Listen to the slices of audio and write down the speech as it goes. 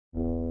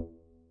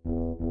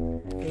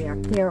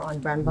are here on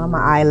Grand Bahama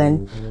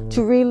Island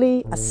to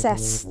really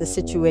assess the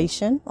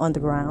situation on the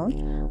ground.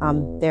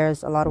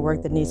 There's a lot of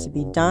work that needs to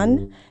be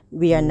done.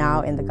 We are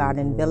now in the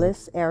Garden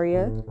Villas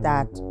area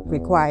that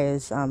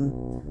requires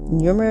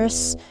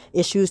numerous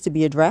issues to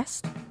be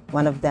addressed.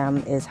 One of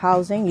them is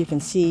housing. You can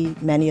see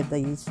many of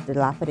these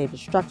dilapidated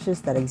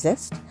structures that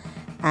exist,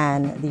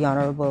 and the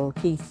Honorable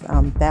Keith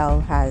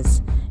Bell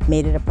has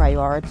made it a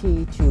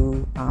priority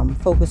to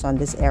focus on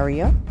this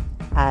area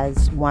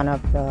as one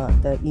of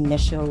the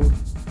initial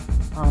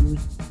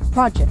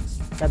projects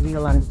that we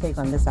will undertake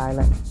on this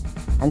island.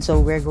 And so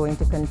we're going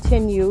to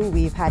continue.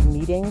 We've had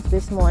meetings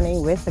this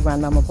morning with the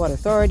Grand Bahama Port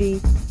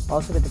Authority,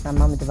 also with the Grand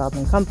Bahama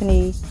Development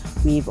Company.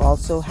 We've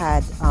also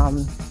had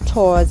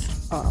tours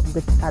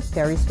at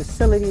various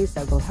facilities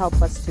that will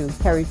help us to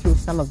carry through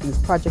some of these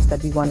projects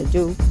that we want to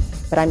do.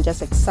 But I'm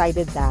just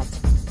excited that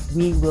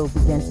we will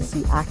begin to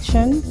see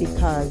action,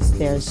 because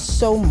there's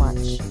so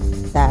much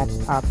that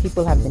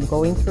people have been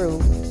going through.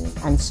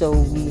 And so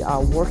we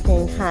are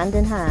working hand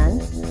in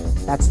hand.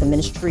 That's the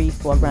Ministry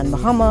for Grand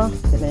Bahama,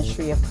 the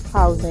Ministry of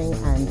Housing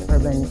and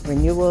Urban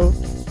Renewal,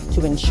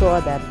 to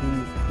ensure that we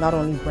not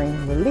only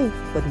bring relief,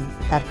 but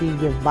that we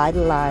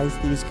revitalize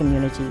these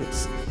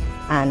communities.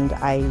 And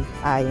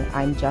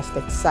I'm just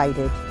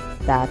excited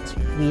that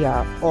we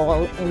are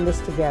all in this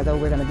together.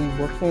 We're going to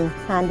be working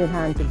hand in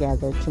hand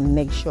together to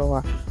make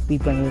sure we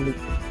bring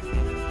relief.